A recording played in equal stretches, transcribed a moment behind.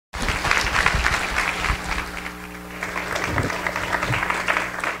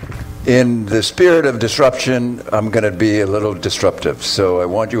In the spirit of disruption, I'm going to be a little disruptive. So I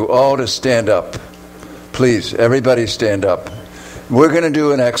want you all to stand up. Please, everybody stand up. We're going to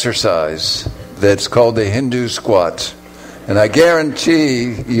do an exercise that's called the Hindu squat. And I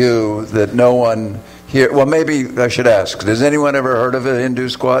guarantee you that no one here, well, maybe I should ask, has anyone ever heard of a Hindu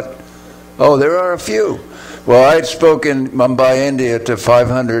squat? Oh, there are a few. Well, I'd spoken in Mumbai, India to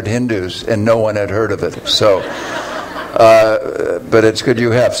 500 Hindus, and no one had heard of it. So, but it's good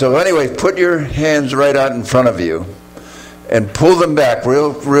you have. So anyway, put your hands right out in front of you and pull them back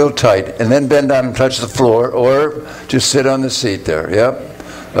real tight, and then bend down and touch the floor, or just sit on the seat there.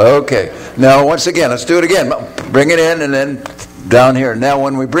 Yep. Okay. Now, once again, let's do it again. Bring it in and then down here. Now,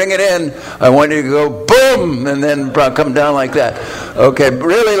 when we bring it in, I want you to go boom, and then come down like that. Okay,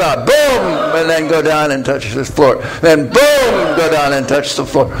 really loud. Boom, and then go down and touch the floor. Then boom, go down and touch the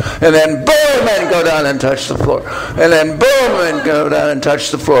floor. And then boom, and go down and touch the floor. And then boom, and go down and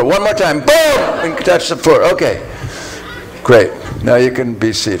touch the floor. One more time. Boom, and touch the floor. Okay. Great. Now you can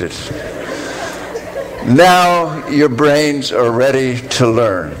be seated. Now your brains are ready to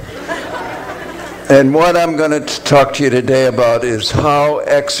learn. And what I'm going to talk to you today about is how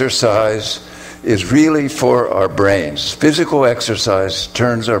exercise is really for our brains. Physical exercise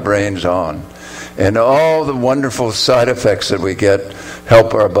turns our brains on. And all the wonderful side effects that we get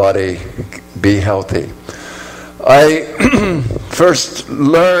help our body be healthy. I first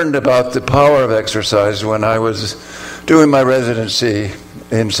learned about the power of exercise when I was doing my residency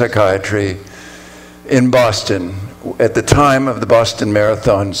in psychiatry in Boston at the time of the Boston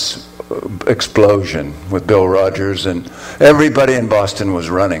Marathon's explosion with Bill Rogers, and everybody in Boston was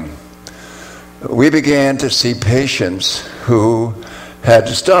running. We began to see patients who had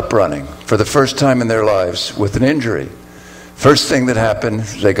to stop running for the first time in their lives with an injury. First thing that happened,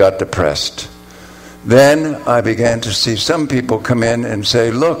 they got depressed. Then I began to see some people come in and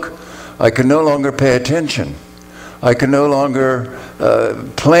say, look, I can no longer pay attention. I can no longer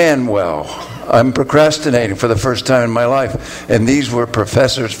plan well. I'm procrastinating for the first time in my life. And these were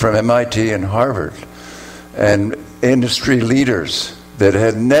professors from MIT and Harvard and industry leaders that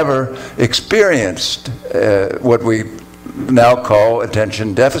had never experienced what we now call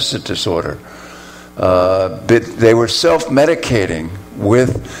attention deficit disorder. But they were self-medicating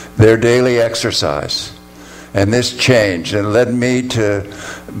with their daily exercise. And this changed and led me to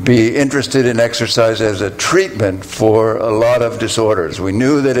be interested in exercise as a treatment for a lot of disorders. We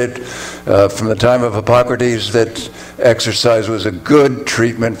knew that from the time of Hippocrates, that exercise was a good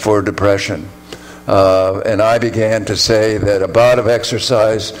treatment for depression. And I began to say that a bout of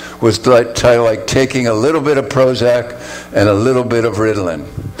exercise was like taking a little bit of Prozac and a little bit of Ritalin.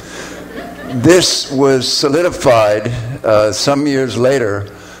 This was solidified some years later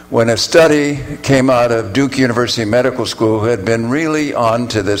when a study came out of Duke University Medical School who had been really on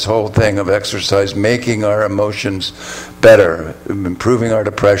to this whole thing of exercise, making our emotions better, improving our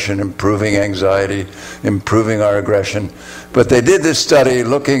depression, improving anxiety, improving our aggression. But they did this study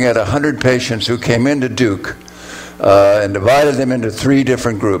looking at 100 patients who came into Duke and divided them into 3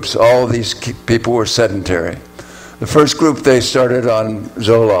 different groups. All of these people were sedentary. The first group, they started on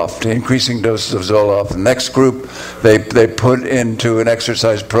Zoloft, increasing doses of Zoloft. The next group, they put into an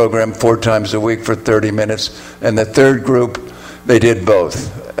exercise program 4 times a week for 30 minutes. And the third group, they did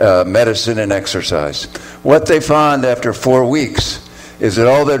both, medicine and exercise. What they found after 4 weeks is that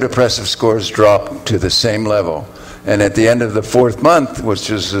all their depressive scores dropped to the same level. And at the end of the 4th month,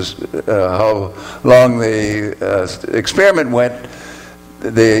 which is how long the experiment went,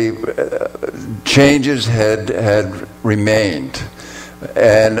 the changes had remained.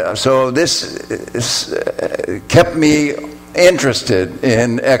 And so this kept me interested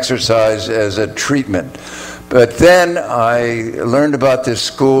in exercise as a treatment. But then I learned about this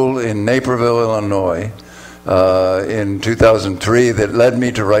school in Naperville, Illinois, in 2003 that led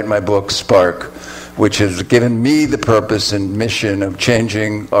me to write my book, Spark, which has given me the purpose and mission of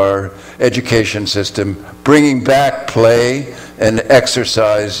changing our education system, bringing back play and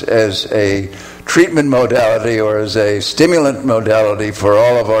exercise as a treatment modality or as a stimulant modality for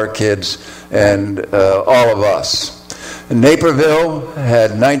all of our kids and all of us. Naperville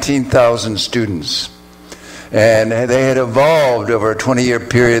had 19,000 students, and they had evolved over a 20-year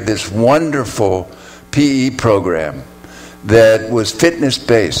period this wonderful PE program that was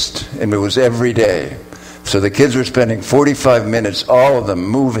fitness-based, and it was every day. So the kids were spending 45 minutes, all of them,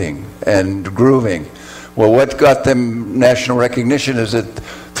 moving and grooving. Well, what got them national recognition is that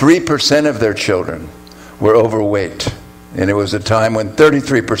 3% of their children were overweight. And it was a time when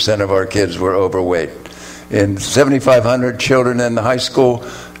 33% of our kids were overweight. In 7,500 children in the high school,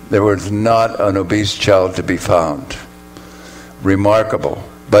 there was not an obese child to be found. Remarkable.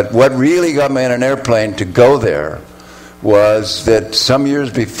 But what really got me on an airplane to go there was that some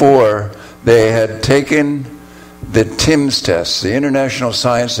years before, they had taken the TIMSS test, the International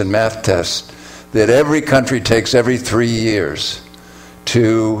Science and Math test, that every country takes every 3 years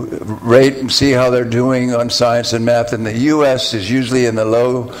to rate and see how they're doing on science and math. And the U.S. is usually in the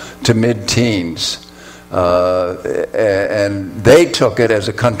low to mid-teens. And they took it as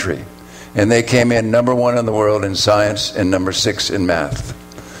a country. And they came in number 1 in the world in science and number 6 in math.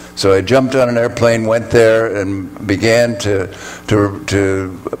 So I jumped on an airplane, went there, and began to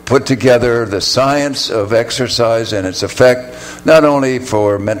put together the science of exercise and its effect, not only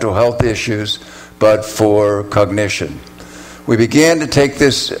for mental health issues, but for cognition. We began to take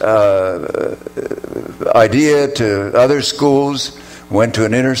this idea to other schools. Went to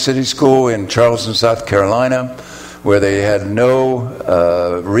an inner city school in Charleston, South Carolina, where they had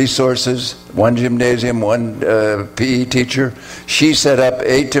no resources, one gymnasium, one PE teacher. She set up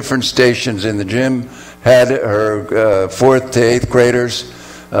 8 different stations in the gym, had her 4th to 8th graders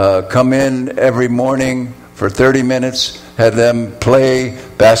come in every morning for 30 minutes, had them play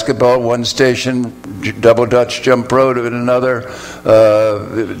basketball at one station, double Dutch jump rope at another,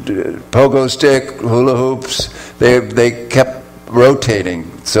 pogo stick, hula hoops. They kept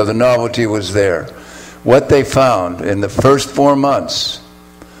rotating, so the novelty was there. What they found in the first 4 months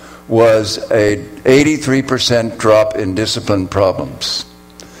was a 83% drop in discipline problems.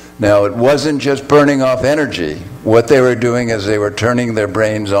 Now, it wasn't just burning off energy. What they were doing is they were turning their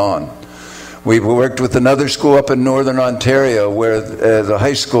brains on. We worked with another school up in northern Ontario, where the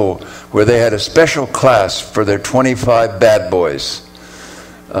high school, where they had a special class for their 25 bad boys.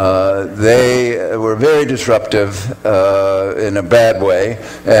 They were very disruptive in a bad way,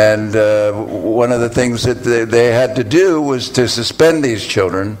 and one of the things that they had to do was to suspend these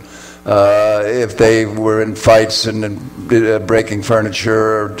children if they were in fights and breaking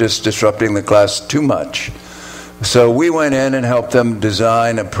furniture or just disrupting the class too much. So we went in and helped them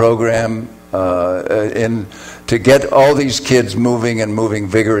design a program to get all these kids moving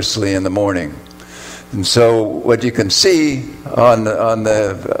vigorously in the morning. And so what you can see on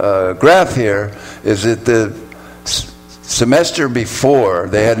the graph here is that the semester before,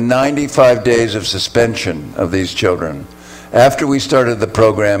 they had 95 days of suspension of these children. After we started the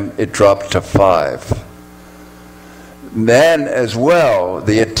program, it dropped to 5. Then, as well,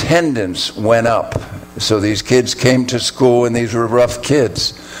 the attendance went up. So these kids came to school, and these were rough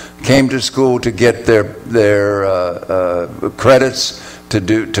kids, came to school to get their credits,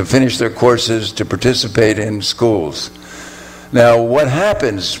 to finish their courses, to participate in schools. Now, what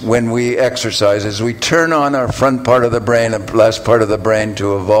happens when we exercise is we turn on our front part of the brain, the last part of the brain,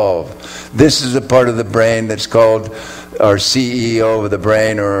 to evolve. This is a part of the brain that's called our CEO of the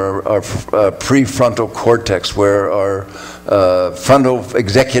brain, or our prefrontal cortex, where our frontal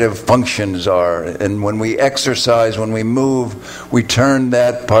executive functions are. And when we exercise, when we move, we turn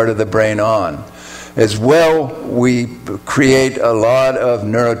that part of the brain on. As well, we create a lot of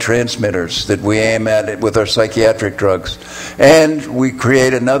neurotransmitters that we aim at with our psychiatric drugs. And we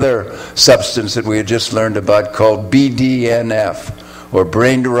create another substance that we had just learned about called BDNF, or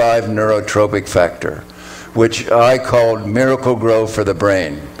brain-derived neurotropic factor, which I called miracle grow for the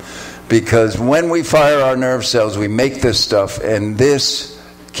brain. Because when we fire our nerve cells, we make this stuff, and this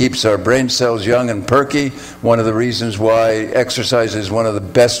keeps our brain cells young and perky. One of the reasons why exercise is one of the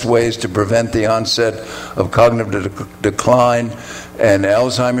best ways to prevent the onset of cognitive decline and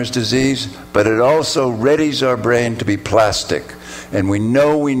Alzheimer's disease, but it also readies our brain to be plastic. And we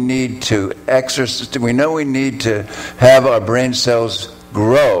know we need to exercise, we know we need to have our brain cells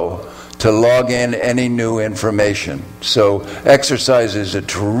grow to log in any new information. So exercise is a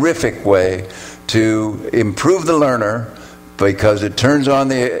terrific way to improve the learner, because it turns on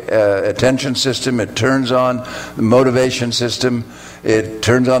the attention system, it turns on the motivation system, it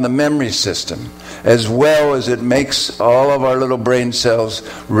turns on the memory system, as well as it makes all of our little brain cells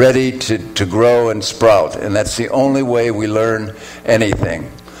ready to grow and sprout. And that's the only way we learn anything.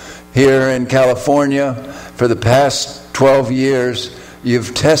 Here in California, for the past 12 years,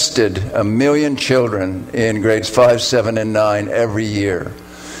 you've tested 1 million children in grades 5, 7, and 9 every year.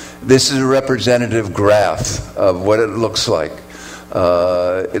 This is a representative graph of what it looks like.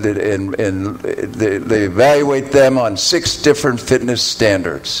 They evaluate them on 6 different fitness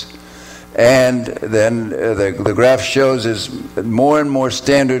standards. And then the graph shows as more and more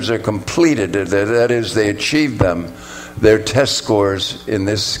standards are completed, that is, they achieve them, their test scores, in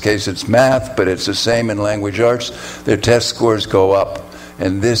this case it's math, but it's the same in language arts, their test scores go up.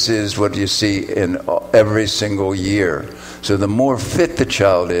 And this is what you see in every single year. So the more fit the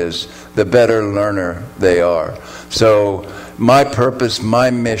child is, the better learner they are. So my purpose,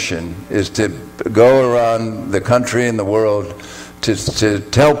 my mission is to go around the country and the world to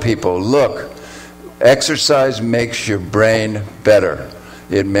tell people, look, exercise makes your brain better.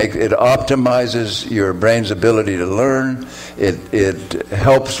 It optimizes your brain's ability to learn. It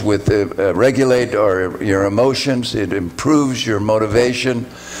helps with regulate your emotions. It improves your motivation,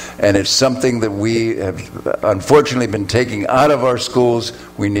 and it's something that we have unfortunately been taking out of our schools.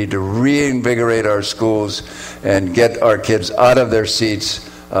 We need to reinvigorate our schools and get our kids out of their seats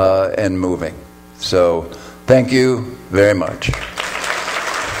and moving. So, thank you very much.